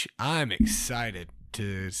Strange, I'm excited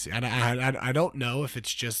to see. I don't know if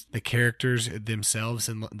it's just the characters themselves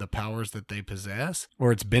and the powers that they possess,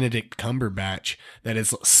 or it's Benedict Cumberbatch that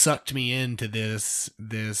has sucked me into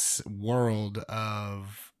this world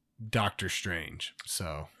of Doctor Strange.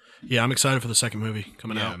 So yeah, I'm excited for the second movie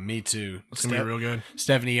coming out. Yeah, me too. It's going to be real good.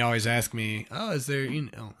 Stephanie always asks me, is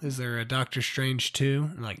there a Doctor Strange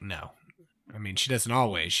 2? I'm like, no. I mean, she doesn't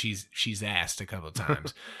always. She's asked a couple of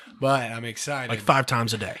times. But I'm excited. Like 5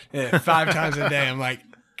 times a day. Yeah, 5 times a day. I'm like,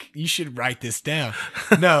 you should write this down.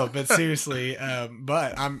 No, but seriously,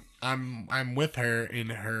 but I'm with her in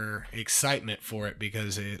her excitement for it,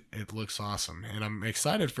 because it looks awesome. And I'm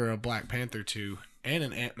excited for a Black Panther 2. And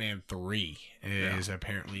an Ant-Man 3 is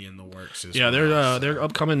apparently in the works as well. Their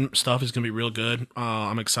upcoming stuff is going to be real good.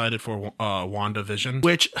 I'm excited for WandaVision,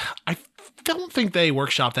 which I don't think they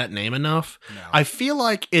workshop that name enough. No. I feel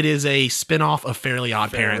like it is a spin-off of Fairly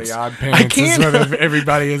Odd Parents. Fairly Odd Parents is what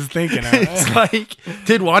everybody is thinking of. It's like,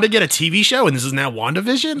 did Wanda get a TV show and this is now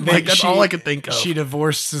WandaVision? Like, that's all I could think of. She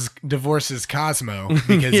divorces Cosmo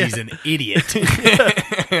because he's an idiot.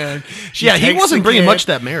 He wasn't bringing much to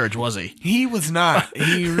that marriage, was he? He was not.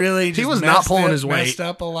 He really just was not pulling his weight. Messed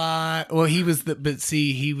up a lot. Well, he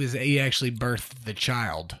actually birthed the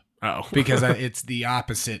child. Oh, because it's the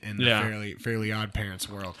opposite in the Fairly Odd Parents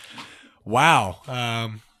world.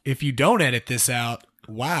 Wow. If you don't edit this out,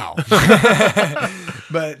 wow.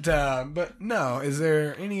 But no, is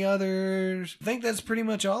there any others? I think that's pretty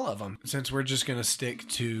much all of them. Since we're just going to stick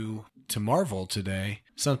to Marvel today,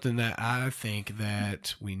 something that I think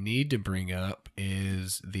that we need to bring up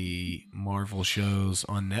is the Marvel shows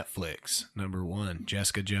on Netflix. Number 1,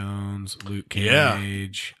 Jessica Jones, Luke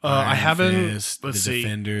Cage, I haven't. Fist, let's the see.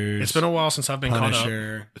 Defenders. It's been a while since I've been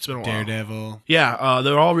Punisher, caught up. It's been a while. Daredevil. Yeah,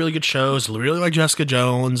 they're all really good shows. Really like Jessica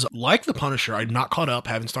Jones. Like The Punisher. I'm not caught up.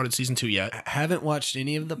 Haven't started season 2 yet. I haven't watched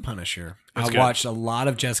any of The Punisher. That's I good. watched a lot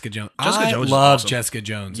of Jessica Jones. Jessica Jones is love awesome. Jessica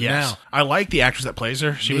Jones. Yes. Now, I like the actress that plays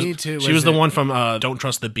her. She Me was, too. She was the one from Don't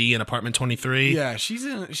Trust the Bee in Apartment 23. yeah, she's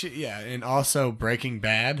in. And also Breaking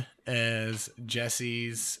Bad as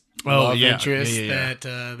Jesse's Oh, love yeah. interest Yeah.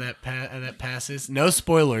 that passes. No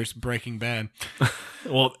spoilers. Breaking Bad.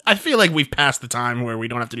 Well, I feel like we've passed the time where we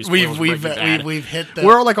don't have to do spoilers. We've for Breaking Bad. we've hit the.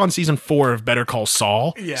 We're all like on season 4 of Better Call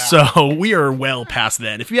Saul. Yeah. So we are well past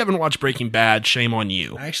then. If you haven't watched Breaking Bad, shame on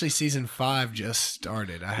you. Actually, season 5 just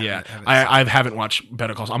started. I haven't watched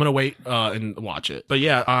Better Call Saul. I'm going to wait and watch it. But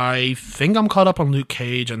yeah, I think I'm caught up on Luke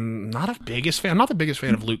Cage and not the biggest fan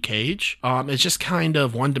of Luke Cage. It's just kind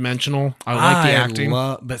of one-dimensional. I like the acting.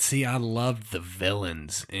 I loved the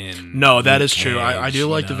villains in. No, that Luke is true. I Cage, do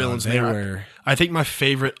like the villains they there. were. I think my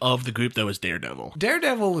favorite of the group, though, is Daredevil.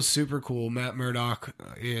 Daredevil was super cool. Matt Murdock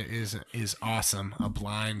is awesome. A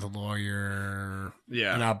blind lawyer.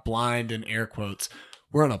 Yeah. And a blind in air quotes.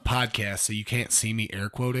 We're on a podcast, so you can't see me air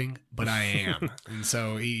quoting, but I am. And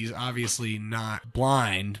so he's obviously not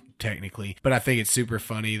blind, technically. But I think it's super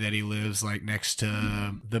funny that he lives like next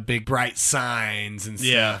to the big bright signs and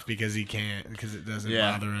stuff because it doesn't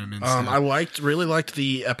bother him. And stuff. I really liked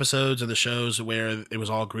the episodes of the shows where it was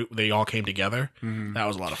all group. They all came together. Mm-hmm. That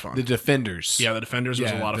was a lot of fun. The Defenders. Yeah, the Defenders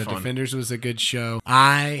was a lot of fun. The Defenders was a good show.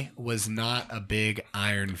 I was not a big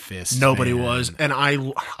Iron Fist Nobody fan. was. And I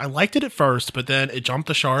liked it at first, but then it jumped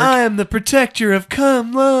the shark. I am the protector of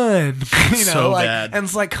Kunlun. So bad. And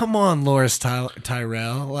it's like, come on, Loris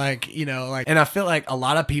Tyrell. And I feel like a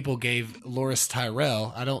lot of people gave Loris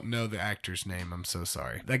Tyrell, I don't know the actor's name, I'm so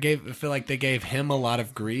sorry. I feel like they gave him a lot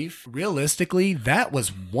of grief. Realistically, that was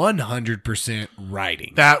 100%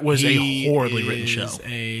 writing. That was a horribly written show.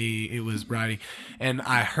 It was writing. And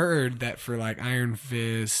I heard that for like Iron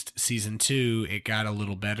Fist season 2, it got a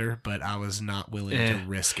little better, but I was not willing to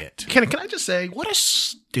risk it. Can I just say, what a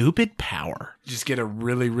stupid power. Just get a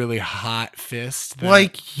really, really hot fist.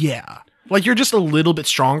 Like you're just a little bit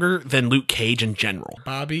stronger than Luke Cage in general.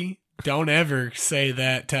 Bobby, don't ever say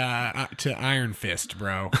that to Iron Fist,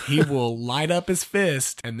 bro. He will light up his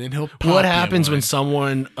fist and then he'll pop What happens when when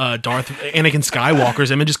someone, Anakin Skywalker's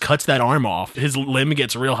him and just cuts that arm off? His limb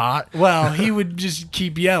gets real hot. Well, he would just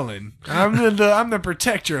keep yelling. I'm the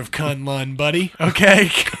protector of Kunlun, buddy. Okay.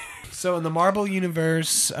 So in the Marvel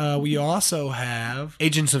universe, we also have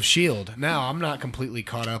Agents of S.H.I.E.L.D. Now, I'm not completely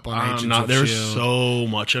caught up on Agents of S.H.I.E.L.D. There's so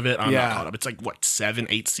much of it. I'm not caught up. It's like, 7,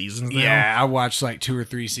 8 seasons now? Yeah, I watched like 2 or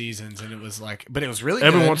 3 seasons, and it was like, but it was really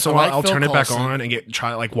Every good. once in a while, I'll Phil turn it back Coulson. on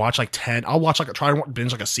and watch like 10. I'll watch try to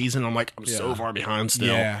binge like a season. I'm like, I'm so far behind still.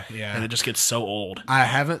 Yeah. And it just gets so old. I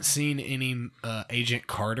haven't seen any Agent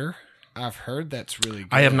Carter. I've heard that's really good.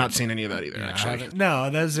 I have not seen any of that either, actually. No,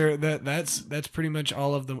 that's pretty much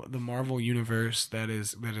all of the Marvel universe that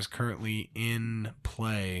is currently in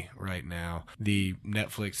play right now. The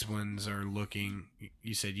Netflix ones are looking.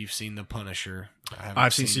 You said you've seen The Punisher.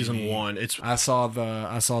 I've seen season 1. I saw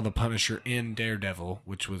the Punisher in Daredevil,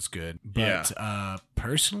 which was good. But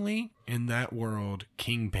personally, in that world,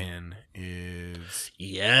 Kingpin is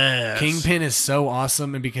Kingpin is so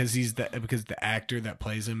awesome, and because the actor that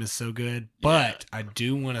plays him is so good. But I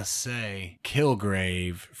do want to say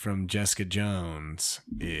Kilgrave from Jessica Jones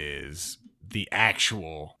is the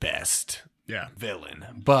actual best villain.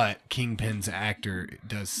 But Kingpin's actor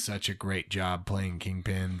does such a great job playing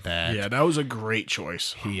Kingpin that that was a great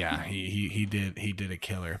choice. He did a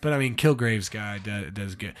killer. But I mean, Kilgrave's guy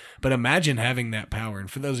does good. But imagine having that power.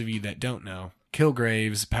 And for those of you that don't know,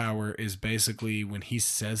 Kilgrave's power is basically when he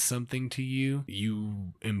says something to you,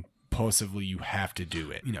 you compulsively you have to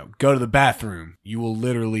do it. Go to the bathroom. You will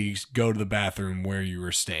literally go to the bathroom where you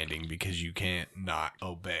were standing because you can't not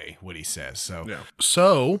obey what he says. So,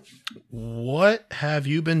 So, what have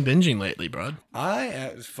you been binging lately, bud?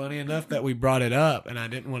 It's funny enough that we brought it up, and I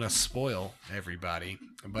didn't want to spoil everybody,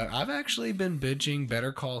 but I've actually been binging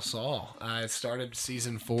Better Call Saul. I started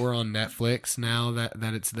season 4 on Netflix now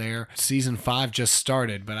that it's there. Season 5 just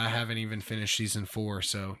started, but I haven't even finished season 4,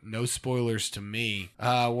 so no spoilers to me.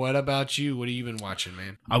 What about you? What have you been watching,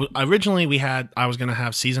 man? Originally, I was going to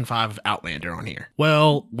have season 5 of Outlander on here.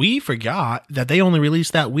 Well, we forgot that they only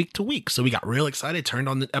released that week to week, so we got real excited, turned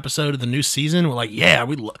on the episode of the new season. We're like, yeah,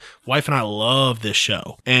 wife and I love this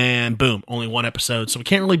show. And boom, only one episode, so we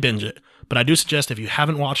can't really binge it. But I do suggest if you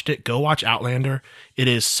haven't watched it, go watch Outlander. It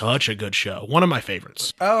is such a good show. One of my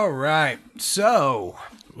favorites. All right. So,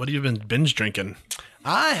 what have you been binge drinking?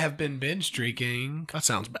 I have been binge drinking. That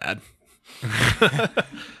sounds bad.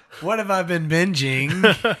 What have I been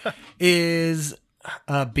binging is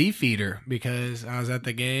Beefeater, because I was at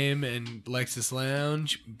the game and Lexus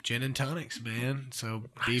Lounge, gin and tonics, man. So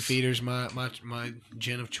nice. Beefeater's my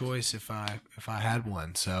gin of choice if I had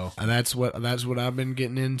one. So that's what I've been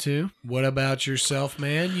getting into. What about yourself,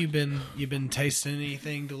 man? You've been tasting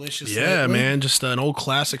anything delicious? Yeah, lately? Man, just an old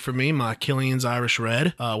classic for me. My Killian's Irish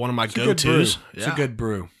Red, one of my go-tos. It's a good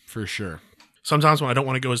brew for sure. Sometimes when I don't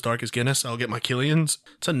want to go as dark as Guinness, I'll get my Killian's.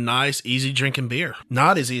 It's a nice, easy drinking beer.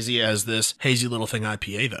 Not as easy as this hazy little thing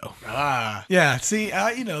IPA, though. Yeah. See,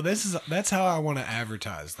 that's how I want to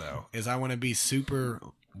advertise, though. Is I want to be super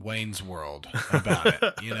Wayne's World about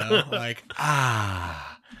it. Like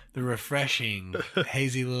the refreshing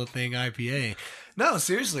hazy little thing IPA. No,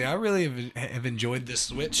 seriously, I really have enjoyed this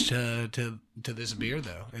switch to this beer,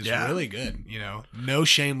 though. It's really good. No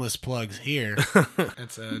shameless plugs here.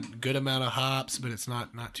 It's a good amount of hops, but it's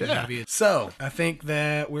not too heavy. So I think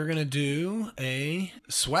that we're gonna do a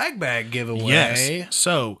swag bag giveaway. Yes.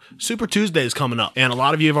 So Super Tuesday is coming up, and a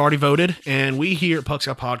lot of you have already voted. And we here at Puck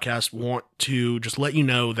Scout Podcast want to just let you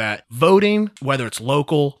know that voting, whether it's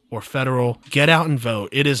local or federal, get out and vote.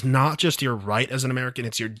 It is not just your right as an American;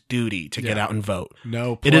 it's your duty to get out and vote.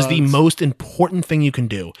 No, it is the most important thing you can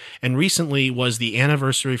do. And recently was the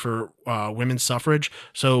anniversary for women's suffrage.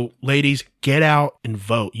 So, ladies, get out and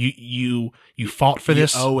vote. You fought for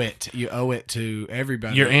this. You owe it to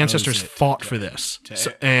everybody. Your ancestors fought for this,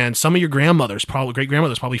 and some of your grandmothers, great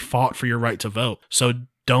grandmothers, probably fought for your right to vote. So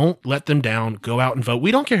don't let them down. Go out and vote.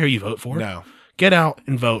 We don't care who you vote for. No. Get out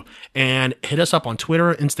and vote, and hit us up on Twitter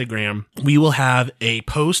or Instagram. We will have a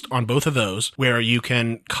post on both of those where you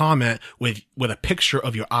can comment with a picture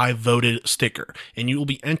of your I voted sticker, and you will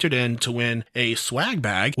be entered in to win a swag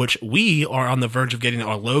bag, which we are on the verge of getting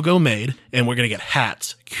our logo made, and we're going to get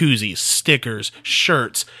hats, koozies, stickers,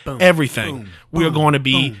 shirts, everything. We are going to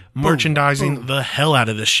be merchandising the hell out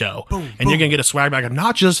of this show, and you're going to get a swag bag. And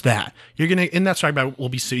not just that, you're going to, in that swag bag will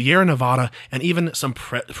be Sierra Nevada and even some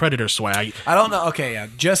Predator swag. I don't know. Okay, yeah.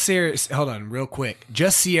 Hold on, real quick.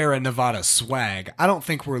 Just Sierra Nevada swag. I don't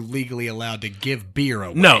think we're legally allowed to give beer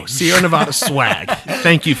away. No, Sierra Nevada swag.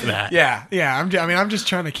 Thank you for that. Yeah. I'm just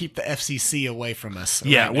trying to keep the FCC away from us.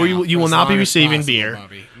 Yeah, right you will not be receiving beer.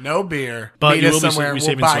 Bobby. No beer. But meet you us will somewhere. be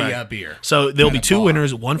receiving we'll buy swag. you a beer. So there'll be two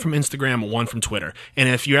winners, one from Instagram and one from Twitter. And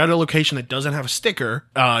if you're at a location that doesn't have a sticker,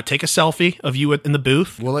 take a selfie of you in the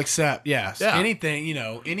booth. We'll accept. Yeah. Anything.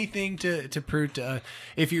 Anything to prove to.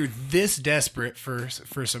 If you're this desperate for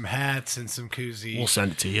some hats and some koozies, we'll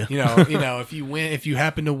send it to you. If you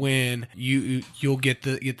happen to win, you'll get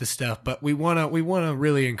the stuff. But we wanna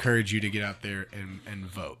really encourage you to get out there and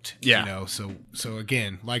vote. Yeah. So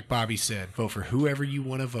again, like Bobby said, vote for whoever you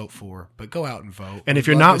want to vote for, but go out and vote. And if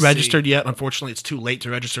you're not registered yet, unfortunately, it's too late to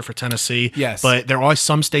register for Tennessee. Yes. But there are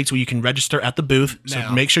some states where you can register at the booth.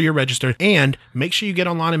 So make sure you're registered, and make sure you get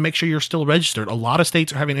online and make sure you're still registered. A lot of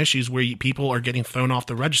states are having issues where people are getting thrown off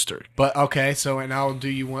the registered. But okay, so and I'll do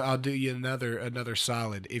you another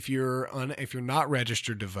solid. If you're not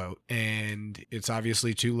registered to vote, and it's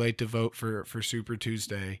obviously too late to vote for Super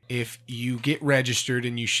Tuesday, if you get registered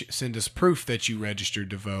and you send us proof that you registered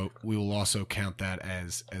to vote, we will also count that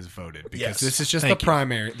as voted, because this is just the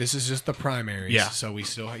primary. This is just the primaries. Yeah. So you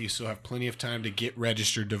still have plenty of time to get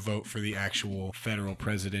registered to vote for the actual federal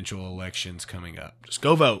presidential elections coming up. Just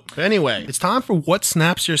go vote. But anyway, it's time for What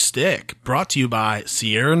Snaps Your Stick, brought to you by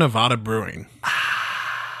Sierra Nevada Brewing.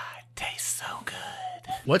 It tastes so good.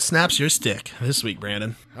 What snaps your stick this week,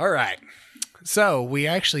 Brandon? All right. So we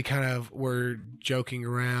actually kind of were joking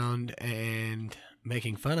around and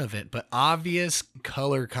making fun of it, but obvious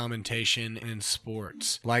color commentation in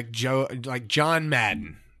sports, like John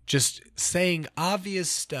Madden. just saying obvious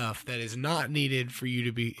stuff that is not needed for you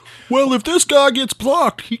to be. Well, if this guy gets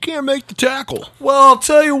blocked, he can't make the tackle. Well, I'll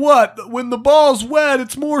tell you what, when the ball's wet,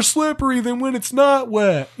 it's more slippery than when it's not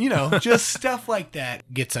wet. You know, just stuff like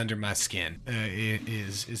that gets under my skin. It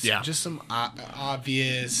is just some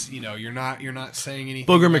obvious, you know, you're not saying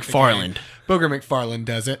anything. Booger McFarland. Booger McFarland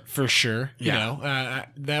does it for sure. You know,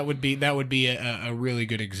 that would be a really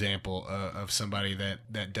good example of somebody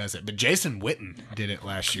that does it. But Jason Witten did it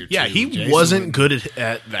last year too. Yeah, he Jason wasn't good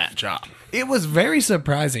at that job. It was very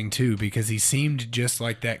surprising too because he seemed just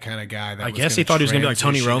like that kind of guy. That I guess he thought he was going to be like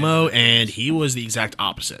Tony Romo, and he was the exact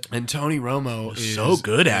opposite. And Tony Romo is so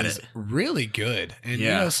good at it, really good. And you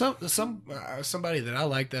know, somebody that I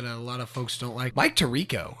like that a lot of folks don't like, Mike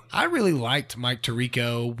Tirico. I really liked Mike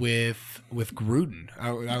Tirico with Gruden. I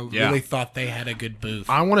really thought they had a good booth.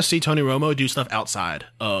 I want to see Tony Romo do stuff outside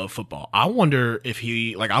of football. I wonder if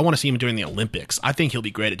I want to see him doing the Olympics. I think he'll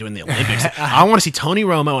be great at doing the Olympics. I want to see Tony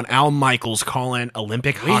Romo and Al Michaels calling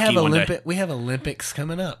Olympic hockey one day. We have Olympics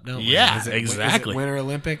coming up, don't we? Yeah, exactly. Is it Winter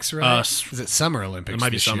Olympics, right? Is it Summer Olympics? It might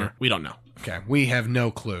be this summer. year? We don't know. Okay, we have no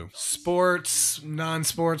clue. Sports,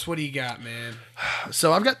 non-sports, what do you got, man?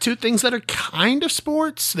 So I've got two things that are kind of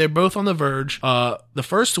sports. They're both on the verge. The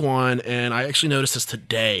first one, and I actually noticed this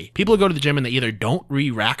today, people go to the gym and they either don't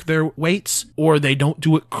re-rack their weights or they don't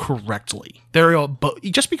do it correctly. But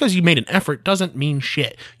just because you made an effort doesn't mean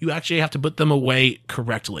shit. You actually have to put them away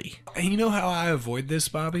correctly. And you know how I avoid this,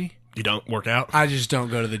 Bobby? You don't work out? I just don't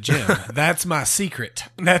go to the gym. That's my secret.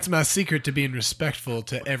 That's my secret to being respectful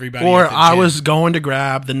to everybody. Or I was going to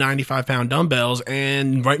grab the 95-pound dumbbells,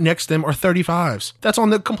 and right next to them are 35s. That's on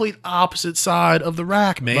the complete opposite side of the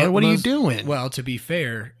rack, man. What are you doing? Well, to be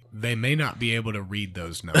fair, they may not be able to read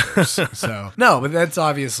those numbers. So no, but that's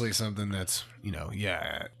obviously something that's, you know,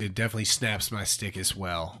 it definitely snaps my stick as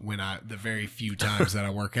well when the very few times that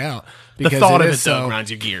I work out. Because the thought of it though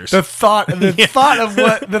grinds your gears. The thought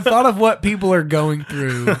of what people are going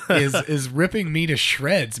through is ripping me to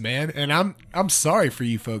shreds, man. And I'm sorry for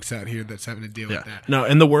you folks out here that's having to deal with that. No,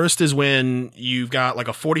 and the worst is when you've got like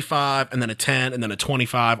a 45 and then a 10 and then a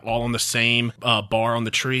 25 all on the same bar on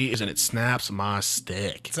the tree, and it snaps my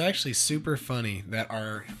stick. It's actually super funny that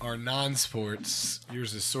our non-sports,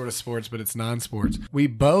 yours is sort of sports, but it's non-sports. We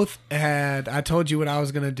both I told you what I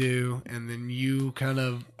was going to do, and then you kind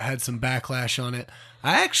of had some backlash on it.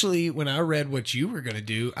 I actually, when I read what you were going to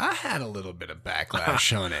do, I had a little bit of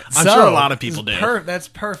backlash on it. I'm sure a lot of people did. That's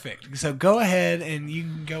perfect. So go ahead and you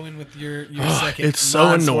can go in with your second. It's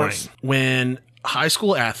so annoying when high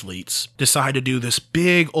school athletes decide to do this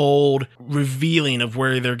big old revealing of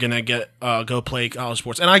where they're gonna go play college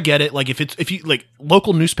sports. And I get it, like if you like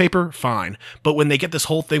local newspaper, fine. But when they get this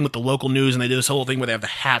whole thing with the local news and they do this whole thing where they have the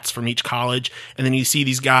hats from each college, and then you see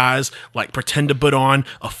these guys like pretend to put on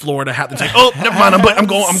a Florida hat and say, "Oh, never mind, I'm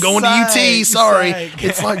going to UT." Sorry,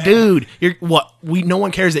 it's like, dude, no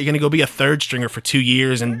one cares that you're gonna go be a third stringer for 2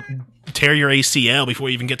 years and tear your ACL before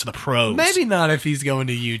you even get to the pros. Maybe not if he's going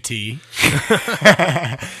to UT.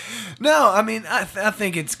 No, I mean, I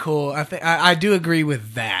think it's cool. I do agree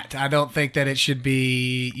with that. I don't think that it should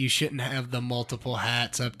be, you shouldn't have the multiple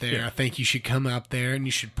hats up there. Yeah. I think you should come out there and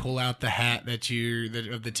you should pull out the hat of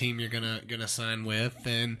the team you're gonna sign with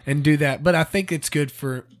and do that. But I think it's good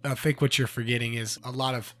I think what you're forgetting is a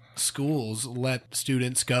lot of schools let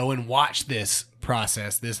students go and watch this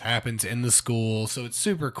process. This happens in the school, so it's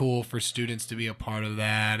super cool for students to be a part of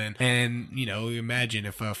that. And you know, imagine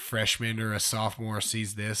if a freshman or a sophomore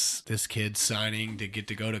sees this kid signing to get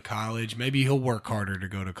to go to college, maybe he'll work harder to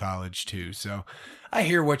go to college too. So I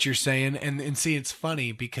hear what you're saying, and see, it's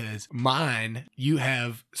funny because you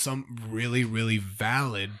have some really, really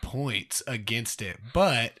valid points against it,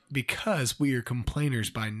 but because we are complainers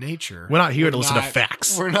by nature, we're not here to listen to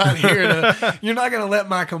facts. We're not here to. You're not going to let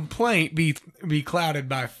my complaint be clouded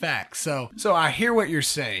by facts. So I hear what you're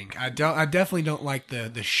saying. I definitely don't like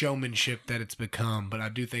the showmanship that it's become, but I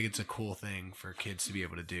do think it's a cool thing for kids to be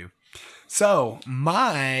able to do. So,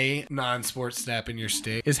 my non-sports snap in your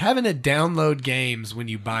stick is having to download games when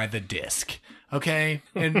you buy the disc. Okay?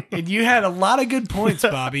 And you had a lot of good points,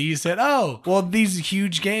 Bobby. You said, oh, well, these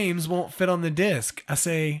huge games won't fit on the disc. I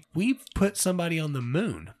say, we've put somebody on the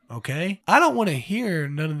moon. Okay? I don't want to hear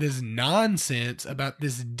none of this nonsense about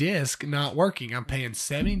this disc not working. I'm paying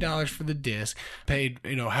 $70 for the disc, paid,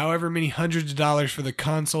 however many hundreds of dollars for the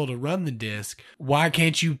console to run the disc. Why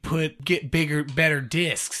can't you get bigger, better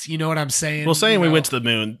discs? You know what I'm saying? Well, saying we went to the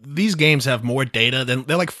moon, these games have more data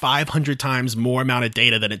they're like 500 times more amount of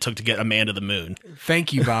data than it took to get a man to the moon.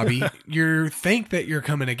 Thank you, Bobby. You think that you're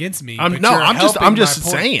coming against me. I'm just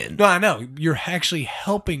saying. No, I know. You're actually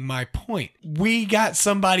helping my point. We got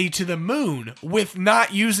somebody everybody to the moon with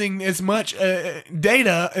not using as much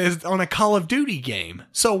data as on a Call of Duty game.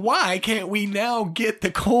 So why can't we now get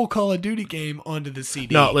the whole Call of Duty game onto the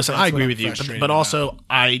CD? No, listen, I agree with you, but also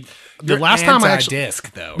the last time I actually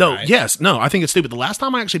disc though. No, right? yes, no, I think it's stupid. The last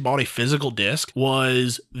time I actually bought a physical disc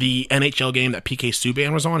was the NHL game that PK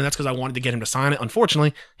Subban was on, and that's because I wanted to get him to sign it.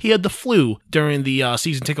 Unfortunately, he had the flu during the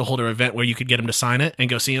season ticket holder event where you could get him to sign it and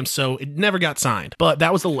go see him, so it never got signed. But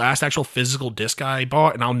that was the last actual physical disc I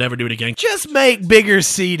bought, and I'll never do it again. Just make bigger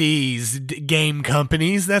CDs, game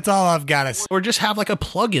companies. That's all I've got to say. Or just have like a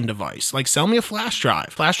plug-in device. Like, sell me a flash drive.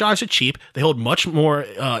 Flash drives are cheap. They hold much more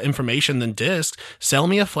information than discs. Sell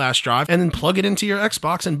me a flash drive and then plug it into your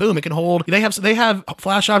Xbox, and boom, it can hold. They have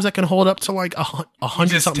flash drives that can hold up to like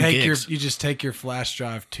 100 something gigs. You just take your flash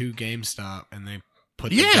drive to GameStop and they put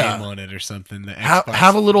the game on it or something. The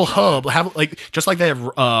have a little hub. Have just like they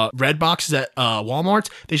have red boxes at Walmart.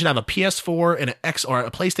 They should have a PS4 and an X or a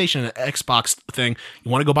PlayStation and an Xbox thing. You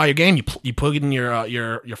want to go buy your game? You plug it in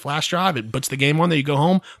your flash drive. It puts the game on there. You go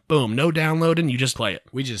home. Boom. No downloading. You just play it.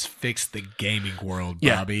 We just fixed the gaming world,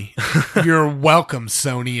 Bobby. You're welcome,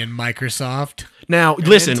 Sony and Microsoft. Now,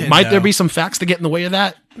 listen. Nintendo. Might there be some facts to get in the way of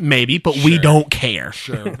that? Maybe, but we don't care.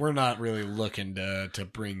 Sure, we're not really looking to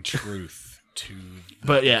bring truth.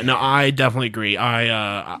 But yeah, no, I definitely agree.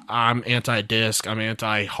 I'm anti-disc. I'm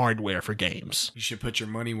anti-hardware for games. You should put your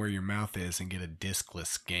money where your mouth is and get a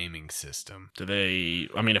discless gaming system. Do they?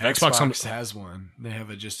 I mean, if Xbox has one, they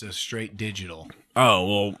have just a straight digital. Oh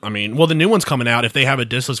well, I mean, the new one's coming out. If they have a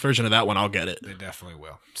discless version of that one, I'll get it. They definitely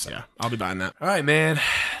will. So. Yeah, I'll be buying that. All right, man.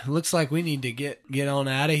 Looks like we need to get on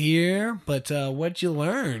out of here. But what'd you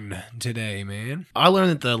learn today, man? I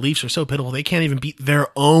learned that the Leafs are so pitiful they can't even beat their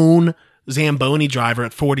own Zamboni driver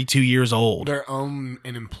at 42 years old. Their own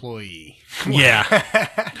an employee. Yeah.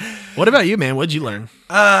 What about you, man? What'd you learn?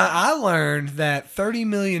 I learned that $30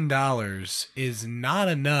 million is not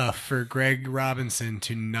enough for Greg Robinson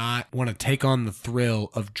to not want to take on the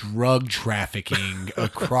thrill of drug trafficking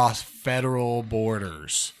across federal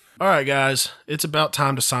borders. All right, guys. It's about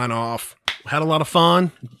time to sign off. Had a lot of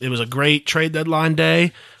fun. It was a great trade deadline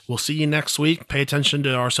day. We'll see you next week. Pay attention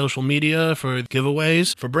to our social media for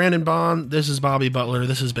giveaways. For Brandon Bond, this is Bobby Butler.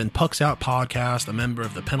 This has been Pucks Out Podcast, a member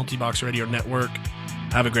of the Penalty Box Radio Network.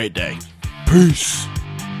 Have a great day. Peace.